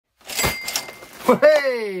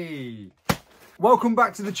Hey! Welcome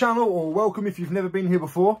back to the channel, or welcome if you've never been here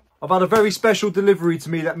before. I've had a very special delivery to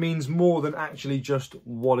me that means more than actually just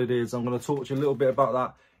what it is. I'm going to talk to you a little bit about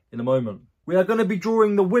that in a moment. We are going to be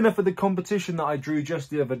drawing the winner for the competition that I drew just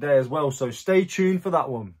the other day as well, so stay tuned for that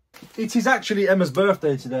one. It is actually Emma's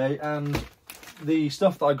birthday today, and the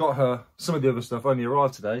stuff that I got her, some of the other stuff, only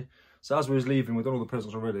arrived today. So as we was leaving, we've done all the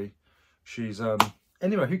presents already. She's,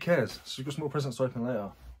 anyway, who cares? She's got some more presents to open later.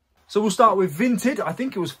 So we'll start with Vinted. I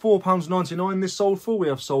think it was £4.99 this sold for. We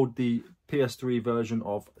have sold the PS3 version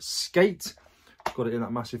of Skate. Got it in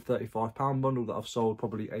that massive £35 bundle that I've sold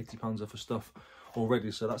probably £80 worth of stuff already.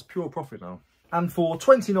 So that's pure profit now. And for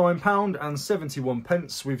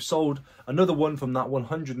 £29.71, we've sold another one from that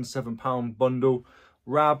 £107 bundle.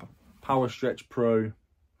 Rab Power Stretch Pro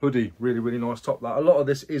hoodie. Really, really nice top. That a lot of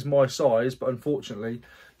this is my size, but unfortunately,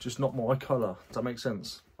 just not my colour. Does that make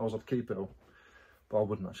sense? I was off keep it all, but I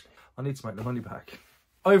wouldn't actually. I need to make the money back.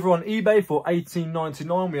 Over on eBay for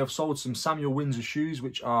 £18.99, we have sold some Samuel Windsor shoes,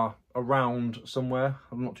 which are around somewhere.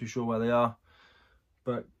 I'm not too sure where they are,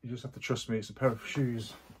 but you just have to trust me. It's a pair of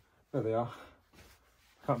shoes. There they are.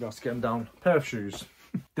 Can't be asked to get them down. Pair of shoes.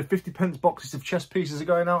 The 50p boxes of chess pieces are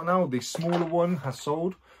going out now. The smaller one has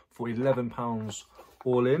sold for £11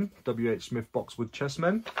 all in. WH Smith Boxwood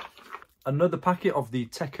Chessmen. Another packet of the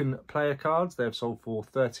Tekken player cards. They have sold for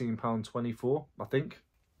 £13.24, I think.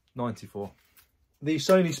 94. The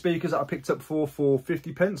Sony speakers that I picked up for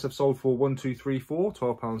 50p have sold for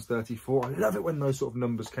 £12.34. I love it when those sort of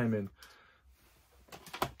numbers come in.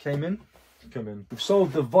 We've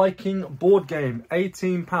sold the Viking board game,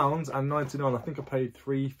 £18.99. I think I paid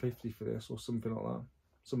 £3.50 for this or something like that.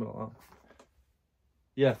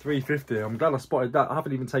 Yeah, £3.50. I'm glad I spotted that. I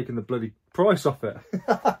haven't even taken the bloody price off it.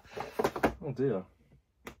 Oh dear.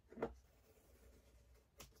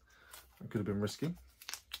 That could have been risky.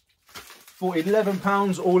 For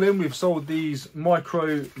 £11 all in, we've sold these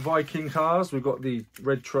micro Viking cars. We've got the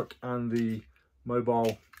red truck and the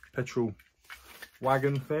mobile petrol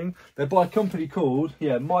wagon thing. They're by a company called,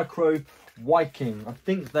 Micro Viking. I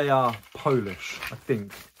think they are Polish,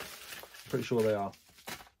 Pretty sure they are.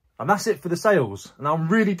 And that's it for the sales. And I'm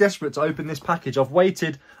really desperate to open this package. I've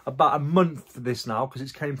waited about a month for this now because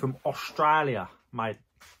it came from Australia, mate.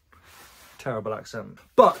 Terrible accent.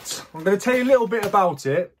 But I'm going to tell you a little bit about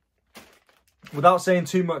it without saying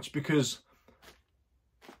too much because,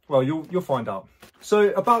 well, you'll find out.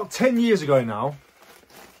 So about 10 years ago now,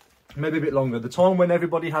 maybe a bit longer, the time when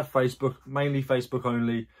everybody had Facebook, mainly Facebook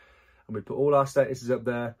only, and we put all our statuses up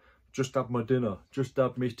there. Just had my dinner, just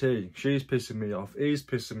had me tea, she's pissing me off, he's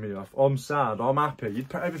pissing me off, I'm sad, I'm happy. You'd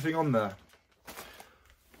put everything on there.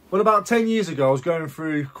 Well, about 10 years ago, I was going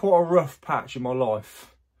through quite a rough patch in my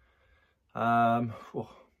life. Yeah,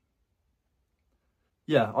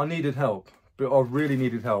 I needed help, but I really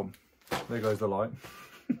needed help. There goes the light.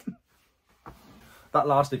 That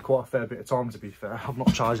lasted quite a fair bit of time, to be fair. I've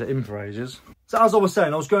not charged it in for ages. So as I was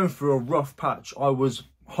saying, I was going through a rough patch. I was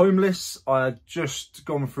homeless. I had just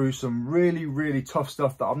gone through some really, really tough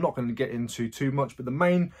stuff that I'm not going to get into too much. But the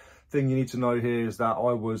main thing you need to know here is that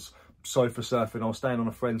I was sofa surfing. I was staying on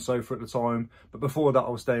a friend's sofa at the time. But before that, I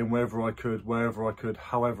was staying wherever I could,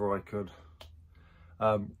 however I could.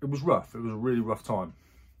 It was rough. It was a really rough time.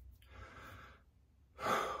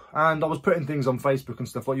 And I was putting things on Facebook and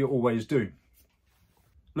stuff like you always do.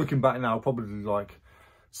 Looking back now, probably like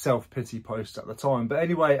self-pity posts at the time. But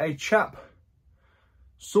anyway, a chap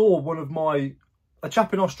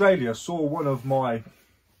in Australia saw one of my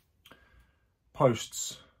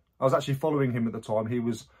posts. I was actually following him at the time. He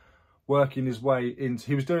was working his way into,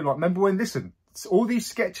 he was doing like, remember when, listen, all these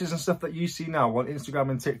sketches and stuff that you see now on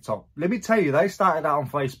Instagram and TikTok, let me tell you, they started out on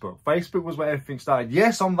Facebook. Facebook was where everything started.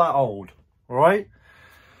 Yes, I'm that old, all right?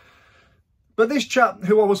 But this chap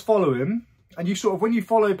who I was following, and you sort of, when you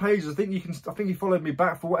follow pages, I think he followed me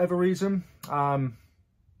back for whatever reason.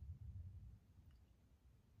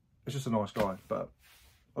 It's just a nice guy, but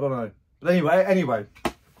I don't know. But anyway,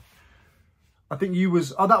 I think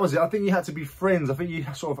that was it. I think you had to be friends. I think you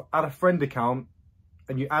sort of had a friend account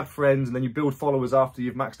and you add friends and then you build followers after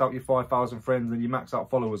you've maxed out your 5,000 friends and then you max out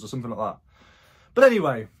followers or something like that. But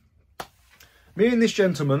anyway, me and this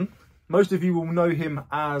gentleman, most of you will know him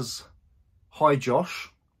as Hi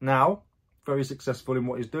Josh now. Very successful in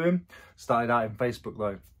what he's doing. Started out in Facebook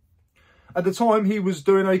though. At the time, he was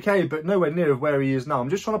doing okay, but nowhere near where he is now. I'm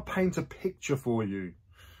just trying to paint a picture for you.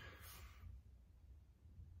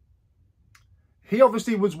 He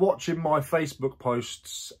obviously was watching my Facebook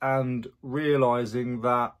posts and realising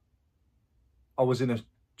that I was in a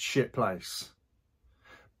shit place.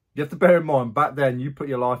 You have to bear in mind, back then, you put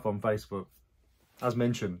your life on Facebook. As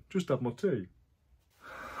mentioned, just had my tea.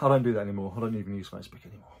 I don't do that anymore. I don't even use Facebook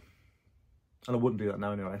anymore. And I wouldn't do that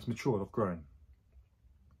now anyway. It's matured, I've grown.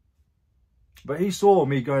 But he saw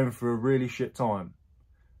me going through a really shit time.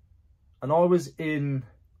 And I was in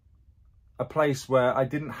a place where I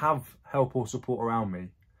didn't have help or support around me.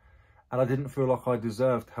 And I didn't feel like I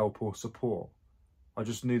deserved help or support. I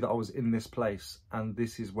just knew that I was in this place and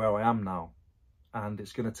this is where I am now. And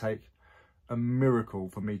it's going to take a miracle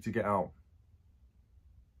for me to get out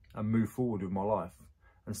and move forward with my life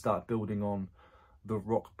and start building on the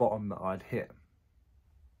rock bottom that I'd hit.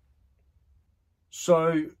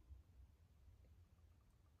 So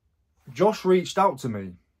Josh reached out to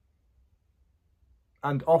me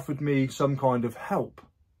and offered me some kind of help.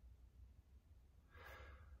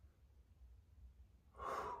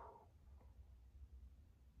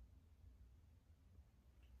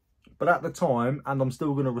 But at the time, and I'm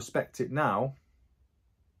still going to respect it now,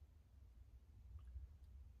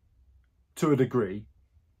 to a degree,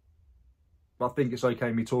 but I think it's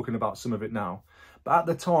okay me talking about some of it now. But at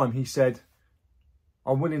the time, he said,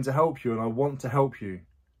 I'm willing to help you and I want to help you,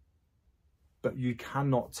 but you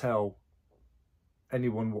cannot tell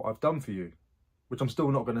anyone what I've done for you, which I'm still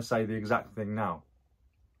not going to say the exact thing now.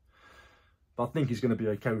 But I think he's going to be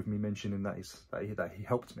okay with me mentioning that he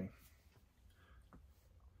helped me.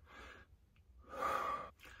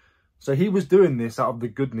 So he was doing this out of the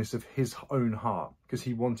goodness of his own heart because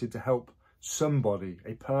he wanted to help somebody,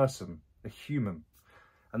 a person, a human.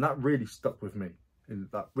 And that really stuck with me.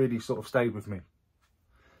 That really sort of stayed with me.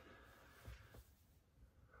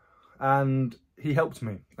 And he helped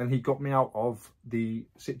me and he got me out of the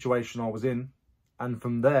situation I was in. And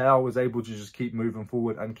from there, I was able to just keep moving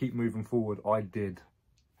forward and keep moving forward. I did.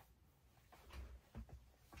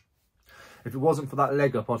 If it wasn't for that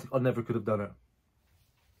leg up, I never could have done it.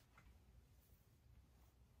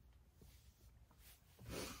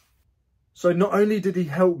 So not only did he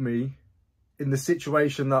help me in the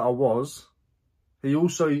situation that I was, he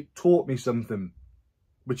also taught me something,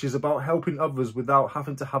 which is about helping others without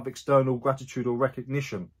having to have external gratitude or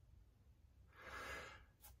recognition.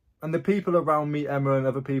 And the people around me, Emma and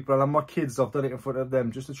other people, and my kids, I've done it in front of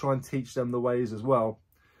them just to try and teach them the ways as well,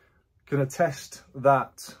 can attest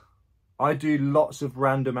that I do lots of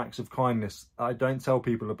random acts of kindness that I don't tell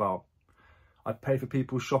people about. I pay for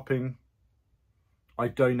people's shopping. I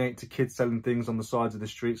donate to kids selling things on the sides of the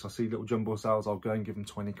streets. I see little jumbo sales, I'll go and give them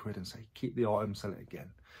 20 quid and say, keep the item, sell it again.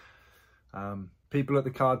 People at the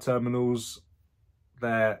card terminals,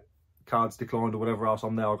 their cards declined or whatever else,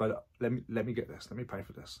 I'm there, I'll go, let me get this, let me pay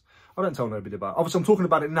for this. I don't tell nobody about it. Obviously, I'm talking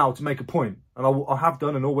about it now to make a point, and I have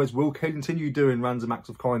done and always will continue doing random acts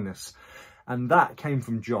of kindness. And that came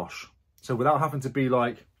from Josh. So without having to be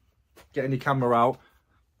like, getting your camera out,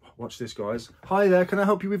 watch this, guys. Hi there, can I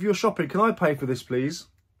help you with your shopping? Can I pay for this, please?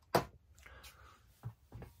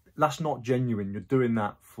 That's not genuine. You're doing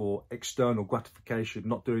that for external gratification,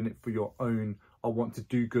 not doing it for your own, I want to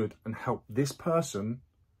do good and help this person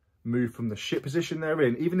move from the shit position they're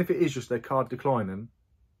in, even if it is just their card declining,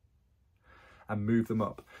 and move them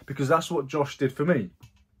up. Because that's what Josh did for me.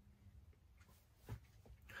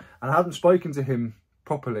 And I haven't spoken to him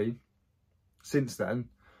properly since then,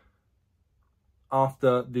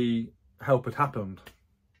 after the help had happened.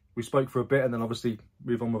 We spoke for a bit and then obviously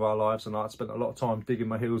move on with our lives, and I spent a lot of time digging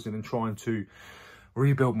my heels in and trying to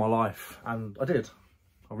rebuild my life. And I did.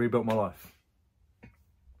 I rebuilt my life.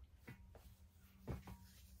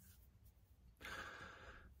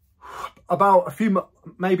 About a few,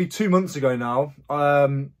 maybe 2 months ago now,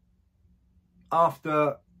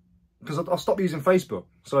 after, because I stopped using Facebook,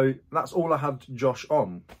 so that's all I had Josh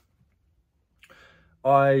on.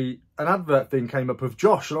 An advert thing came up of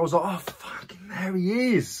Josh, and I was like, oh, fucking, there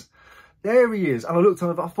he is. There he is. And I looked at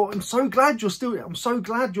him, I thought, I'm so glad you're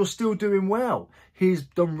still doing well. He's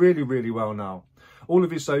done really, really well now. All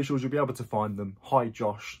of his socials, you'll be able to find them. Hi,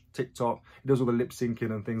 Josh, TikTok. He does all the lip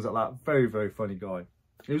syncing and things like that. Very, very funny guy.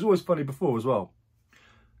 He was always funny before as well.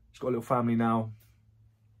 He's got a little family now.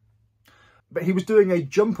 But he was doing a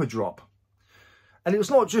jumper drop. And it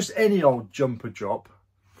was not just any old jumper drop.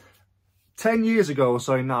 10 years ago or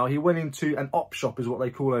so now, he went into an op shop, is what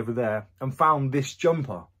they call over there, and found this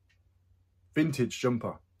jumper. Vintage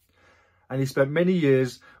jumper. And he spent many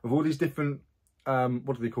years with all these different, what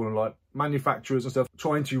do they call them, like manufacturers and stuff,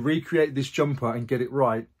 trying to recreate this jumper and get it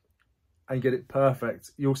right and get it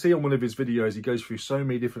perfect. You'll see on one of his videos, he goes through so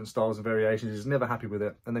many different styles and variations. He's never happy with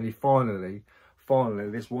it. And then he finally,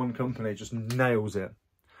 this one company just nails it.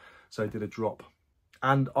 So he did a drop.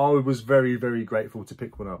 And I was very, very grateful to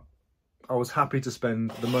pick one up. I was happy to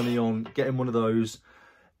spend the money on getting one of those.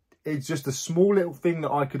 It's just a small little thing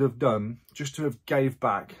that I could have done just to have gave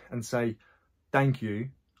back and say, thank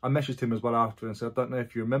you. I messaged him as well after and said, I don't know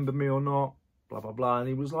if you remember me or not, blah, blah, blah. And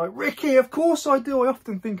he was like, Ricky, of course I do. I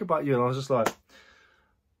often think about you. And I was just like,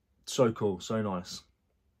 so cool, so nice.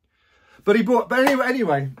 But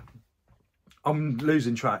anyway, I'm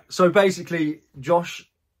losing track. So basically, Josh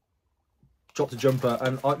dropped a jumper,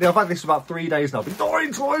 and I've had this for about 3 days now. I've been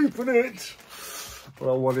dying to open it,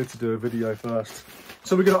 but I wanted to do a video first.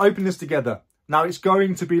 So we're going to open this together. Now it's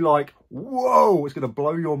going to be like, whoa, it's going to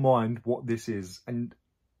blow your mind what this is. And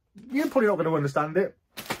you're probably not going to understand it,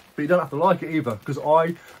 but you don't have to like it either, because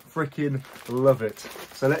I freaking love it.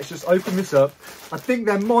 So let's just open this up. I think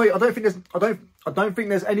there might, I don't think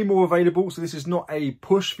there's any more available, so this is not a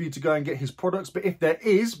push for you to go and get his products, but if there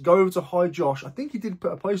is, go over to Hi Josh. I think he did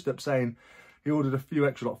put a post up saying he ordered a few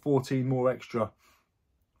extra, like 14 more extra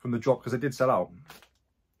from the drop, because they did sell out.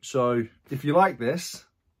 So if you like this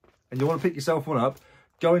and you want to pick yourself one up,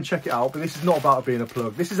 go and check it out. But this is not about being a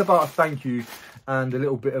plug. This is about a thank you and a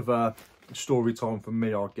little bit of a story time from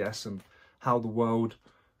me, I guess, and how the world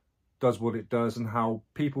does what it does and how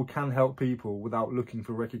people can help people without looking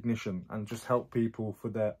for recognition, and just help people for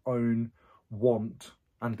their own want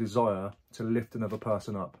and desire to lift another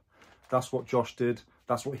person up. That's what Josh did.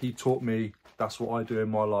 That's what he taught me. That's what I do in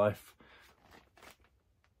my life.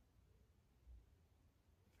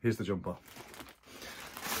 Here's the jumper.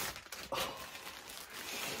 Oh,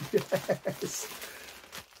 yes.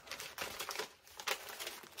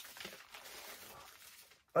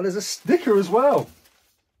 And there's a sticker as well.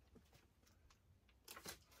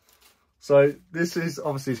 So this is,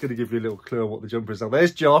 obviously it's going to give you a little clue of what the jumper is. Now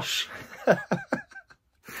there's Josh.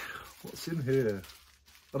 What's in here?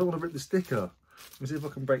 I don't want to rip the sticker. Let me see if I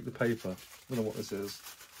can break the paper. I don't know what this is.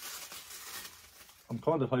 I'm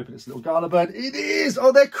kind of hoping it's a little gala bird. It is!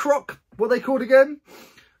 Oh, they're croc. What are they called again?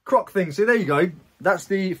 Croc things. See, there you go. That's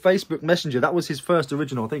the Facebook Messenger. That was his first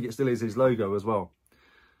original. I think it still is his logo as well.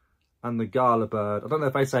 And the gala bird. I don't know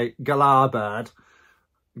if they say gala bird.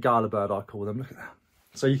 Gala bird, I call them. Look at that.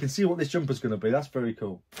 So you can see what this jumper's going to be. That's very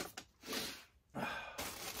cool.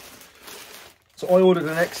 So I ordered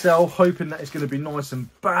an XL, hoping that it's going to be nice and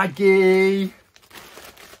baggy.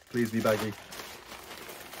 Please be baggy.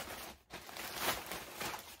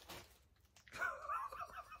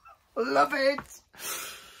 Love it.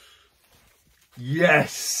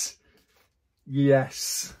 Yes.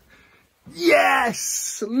 Yes.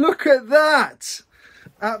 Yes. Look at that.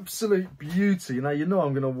 Absolute beauty. Now, you know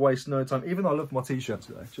I'm going to waste no time, even though I love my t-shirt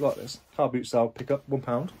today. Do you like this? Car boot style pickup,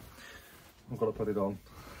 £1. I've got to put it on.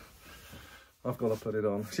 I've got to put it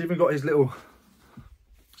on. It's even got his little,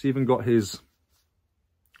 it's even got his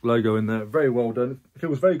logo in there. Very well done. It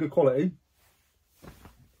was very good quality.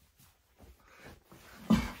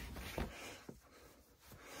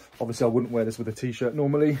 Obviously, I wouldn't wear this with a t-shirt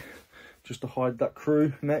normally, just to hide that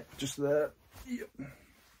crew neck just there. Yep.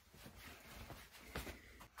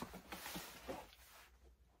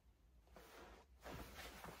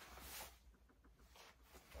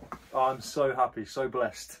 I'm so happy, so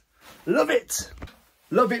blessed. Love it!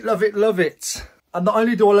 Love it, love it, love it. And not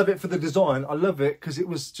only do I love it for the design, I love it because it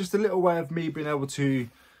was just a little way of me being able to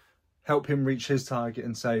help him reach his target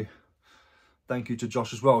and say thank you to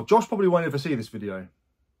Josh as well. Josh probably won't ever see this video.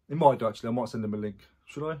 He might do, actually. I might send him a link.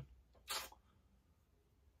 Should I?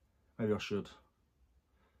 Maybe I should.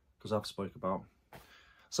 Because I've spoke about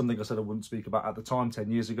something I said I wouldn't speak about at the time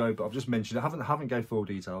 10 years ago, but I've just mentioned it. I haven't gave full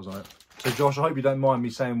details on it. So Josh, I hope you don't mind me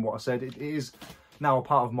saying what I said. It is now a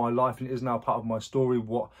part of my life, and it is now part of my story,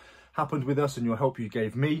 what happened with us and your help you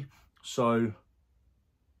gave me. So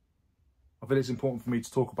I feel it's important for me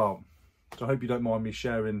to talk about. So I hope you don't mind me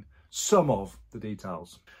sharing some of the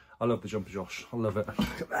details. I love the jumper, Josh. I love it.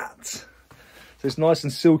 Look at that. So it's nice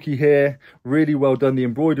and silky here. Really well done. The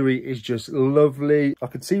embroidery is just lovely. I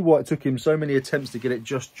could see why it took him so many attempts to get it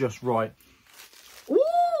just right.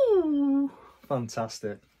 Ooh,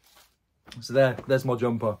 fantastic. So there's my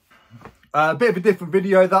jumper. A bit of a different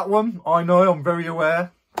video, that one. I know, I'm very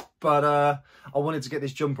aware. But I wanted to get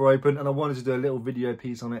this jumper open, and I wanted to do a little video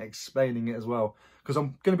piece on it explaining it as well. Because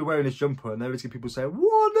I'm going to be wearing this jumper, and there is people say, what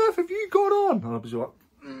on earth have you got on? And I'll be like,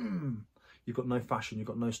 you've got no fashion, you've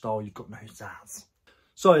got no style, you've got no zazz.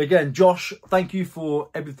 So again, Josh, thank you for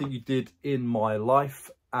everything you did in my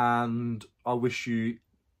life, and I wish you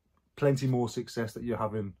plenty more success that you're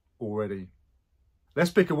having already.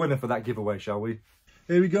 Let's pick a winner for that giveaway, shall we?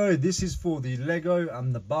 Here we go. This is for the Lego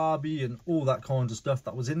and the Barbie and all that kind of stuff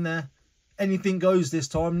that was in there. Anything goes this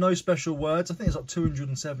time, no special words. I think it's like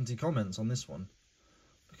 270 comments on this one.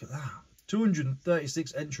 Look at that.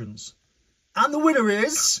 236 entrants. And the winner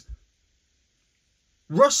is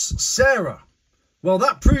Russ Sarah. Well,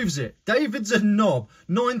 that proves it. David's a knob.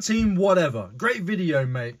 19 whatever. Great video,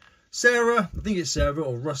 mate. Sarah, I think it's Sarah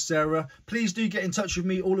or Russ Sarah. Please do get in touch with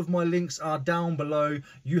me. All of my links are down below.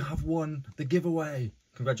 You have won the giveaway.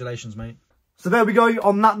 Congratulations, mate. So there we go.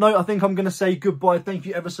 On that note, I think I'm going to say goodbye. Thank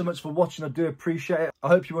you ever so much for watching. I do appreciate it. I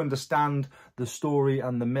hope you understand the story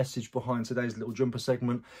and the message behind today's little jumper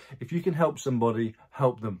segment. If you can help somebody,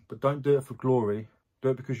 help them. But don't do it for glory. Do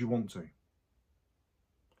it because you want to.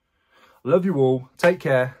 Love you all. Take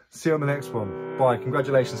care. See you on the next one. Bye.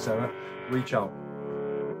 Congratulations, Sarah. Reach out.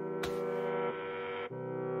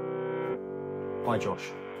 Bye,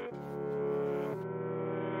 Josh.